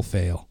travel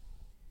fail?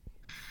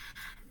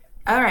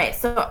 All right,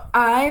 so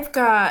I've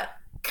got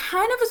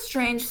kind of a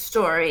strange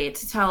story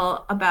to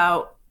tell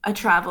about a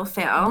travel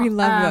fail. We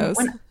love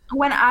those.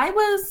 When I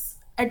was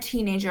a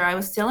teenager, I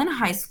was still in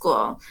high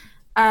school.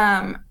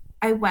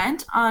 I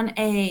went on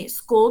a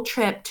school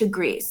trip to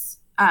Greece.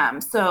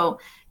 So,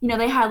 you know,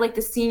 they had like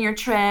the senior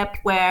trip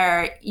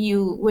where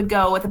you would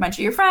go with a bunch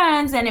of your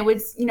friends, and it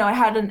was, you know, it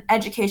had an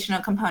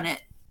educational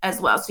component as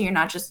well. So you're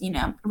not just, you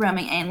know,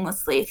 roaming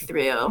aimlessly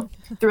through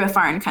a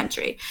foreign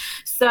country.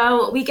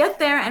 So we get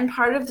there, and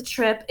part of the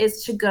trip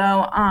is to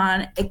go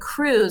on a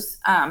cruise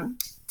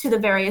to the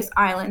various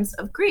islands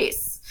of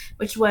Greece,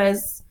 which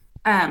was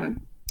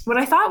what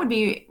I thought would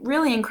be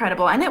really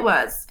incredible. And it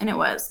was.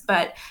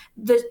 But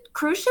the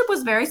cruise ship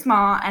was very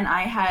small, and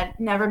I had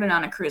never been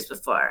on a cruise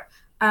before.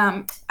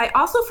 I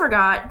also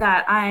forgot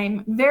that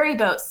I'm very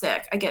boat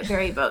sick. I get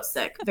very boat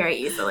sick very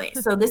easily.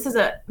 So this is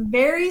a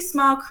very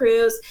small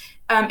cruise.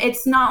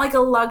 It's not like a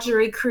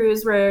luxury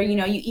cruise where, you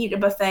know, you eat a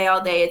buffet all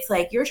day. It's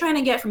like you're trying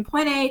to get from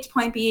point A to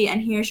point B, and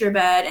here's your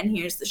bed and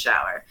here's the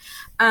shower.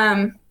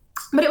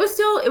 But it was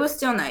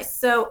still nice.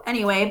 So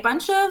anyway, a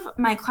bunch of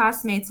my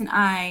classmates and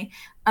I,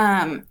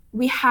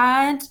 we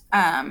had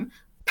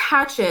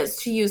patches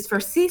to use for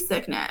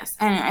seasickness,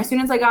 and as soon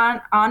as I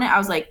got on it, I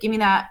was like, give me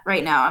that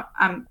right now.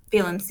 I'm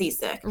feeling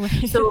seasick.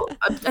 Right. So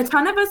a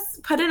ton of us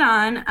put it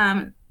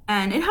on,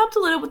 and it helped a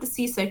little with the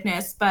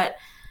seasickness. But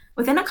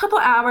within a couple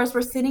hours,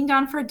 we're sitting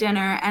down for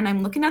dinner, and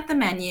I'm looking at the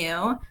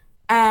menu,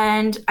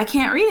 and I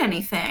can't read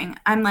anything.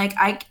 I'm like,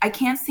 I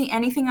can't see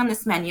anything on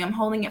this menu. I'm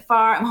holding it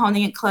far, I'm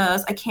holding it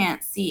close, I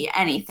can't see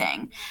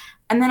anything.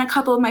 And then a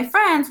couple of my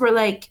friends were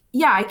like,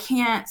 yeah, I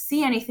can't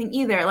see anything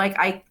either.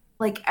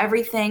 Like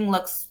everything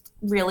looks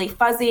really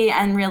fuzzy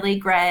and really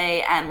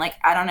gray, and like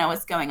I don't know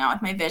what's going on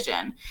with my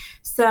vision.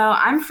 So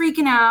I'm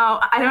freaking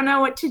out. I don't know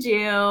what to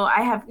do.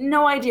 I have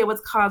no idea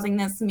what's causing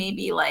this.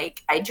 Maybe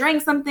like I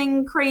drank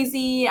something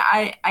crazy.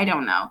 I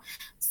don't know.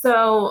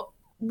 So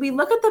we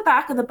look at the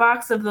back of the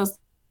box of those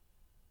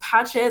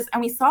patches,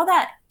 and we saw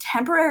that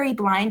temporary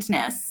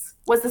blindness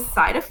was a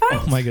side effect.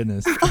 Oh my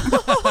goodness.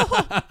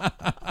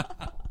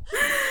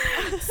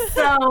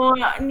 So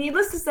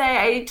needless to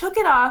say, I took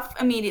it off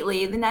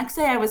immediately. The next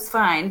day I was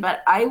fine,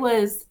 but I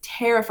was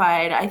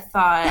terrified. I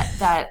thought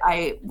that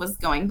I was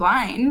going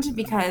blind,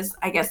 because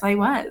I guess I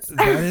was.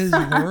 That is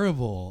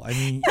horrible. I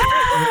mean,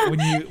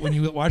 when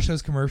you watch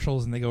those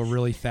commercials and they go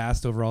really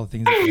fast over all the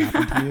things that can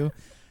happen to you,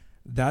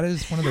 that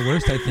is one of the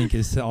worst, I think,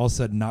 is to all of a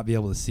sudden not be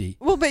able to see.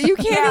 Well, but you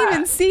can't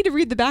even see to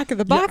read the back of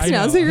the box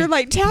now. So you're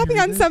like tapping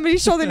on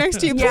somebody's shoulder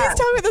next to you. Please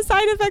tell me what the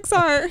side effects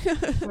are.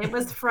 It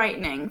was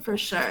frightening for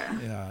sure.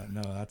 Yeah,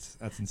 no, that's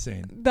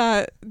insane.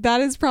 That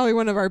is probably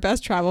one of our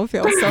best travel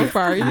fails so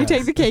far. You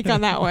take the cake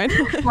on that one.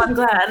 Well, I'm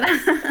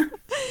glad.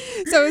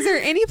 So is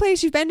there any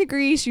place you've been to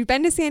Greece, you've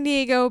been to San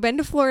Diego, been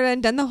to Florida,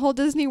 and done the whole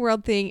Disney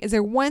World thing? Is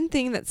there one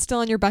thing that's still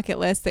on your bucket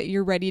list that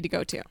you're ready to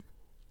go to?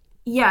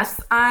 Yes,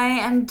 I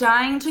am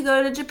dying to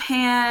go to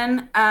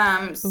Japan.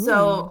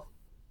 So,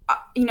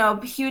 you know,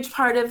 a huge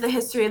part of the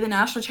history of the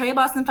National Cherry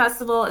Blossom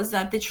Festival is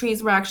that the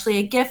trees were actually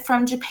a gift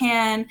from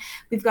Japan.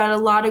 We've got a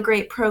lot of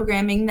great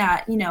programming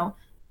that, you know,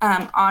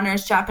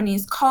 honors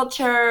Japanese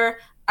culture.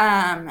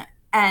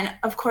 And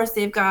of course,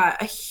 they've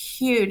got a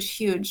huge,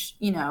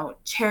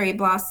 cherry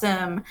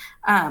blossom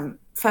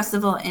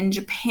festival in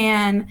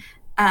Japan.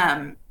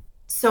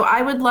 So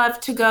I would love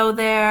to go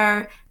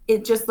there.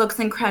 It just looks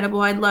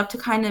incredible. I'd love to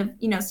kind of,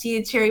 see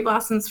the cherry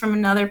blossoms from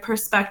another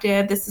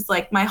perspective. This is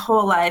like my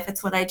whole life.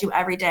 It's what I do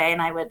every day.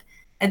 And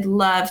I'd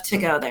love to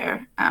go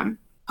there.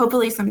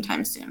 Hopefully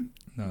sometime soon.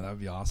 No, that would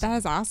be awesome. That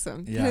is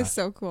awesome. Yeah. That is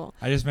so cool.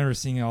 I just remember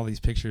seeing all these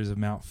pictures of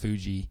Mount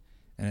Fuji,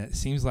 and it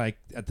seems like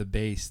at the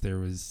base there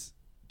was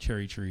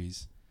cherry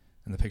trees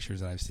in the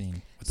pictures that I've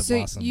seen with the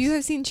blossoms. So you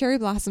have seen cherry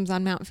blossoms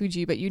on Mount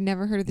Fuji, but you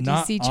never heard of the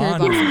Not DC Cherry on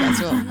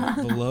Blossom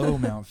Festival. below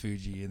Mount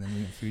Fuji, and then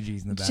Mount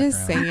Fuji's in the background.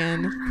 Just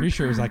saying. Pretty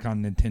sure it was like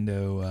on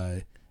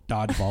Nintendo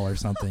Dodgeball or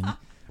something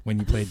when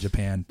you played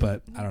Japan,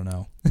 but I don't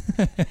know.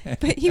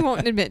 But he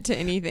won't admit to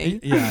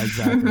anything. Yeah,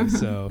 exactly.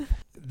 So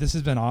this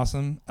has been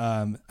awesome.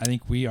 I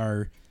think we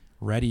are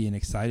ready and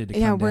excited to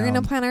come down. We're going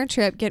to plan our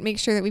trip, make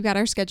sure that we've got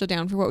our schedule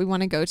down for what we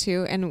want to go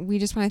to. And we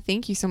just want to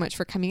thank you so much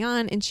for coming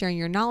on and sharing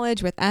your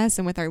knowledge with us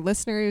and with our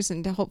listeners,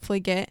 and to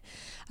hopefully get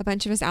a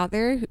bunch of us out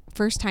there,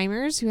 first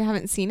timers who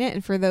haven't seen it.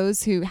 And for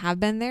those who have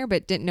been there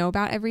but didn't know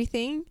about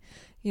everything,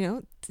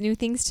 new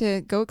things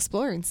to go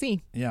explore and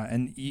see. Yeah.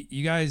 And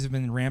you guys have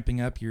been ramping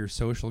up your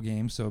social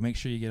game. So make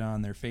sure you get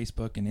on their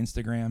Facebook and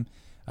Instagram.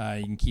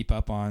 You can keep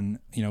up on,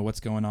 what's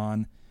going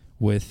on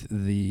with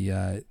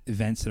the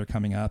events that are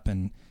coming up.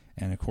 And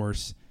of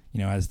course,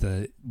 as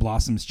the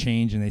blossoms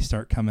change and they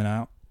start coming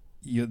out,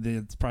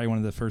 it's probably one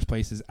of the first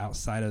places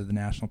outside of the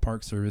National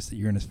Park Service that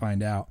you're going to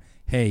find out,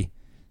 hey,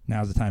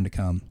 now's the time to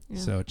come. Yeah.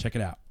 So check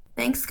it out.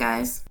 Thanks,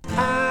 guys.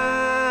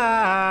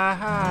 I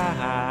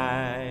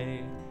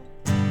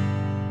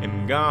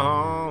am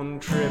gone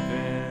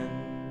tripping.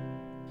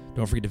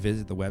 Don't forget to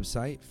visit the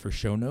website for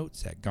show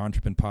notes at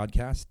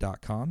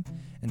gonetrippinpodcast.com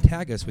and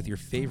tag us with your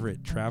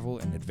favorite travel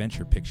and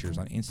adventure pictures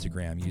on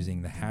Instagram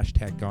using the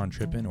hashtag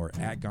GoneTrippin or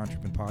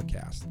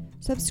 @GoneTrippinPodcast.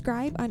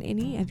 Subscribe on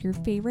any of your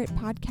favorite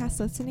podcast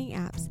listening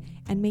apps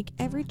and make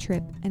every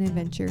trip an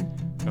adventure.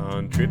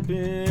 Gone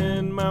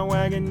tripping, my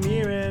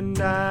Wagoneer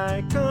and I.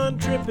 Gone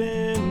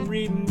tripping,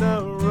 reading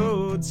the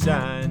road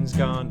signs.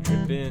 Gone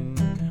tripping,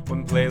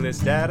 one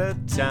playlist at a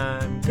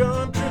time.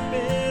 Gone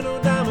tripping,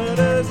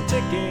 odometer's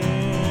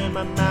ticking.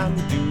 My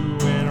Mountain Dew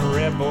and a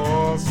Red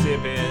Bull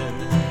sipping.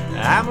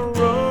 I'm a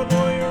road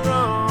warrior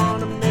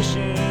on a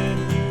mission.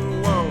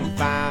 You won't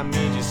find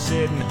me just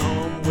sitting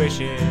home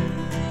wishing.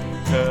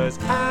 'Cause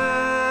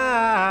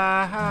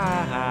I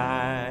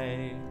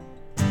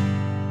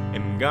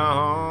am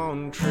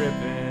gone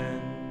tripping.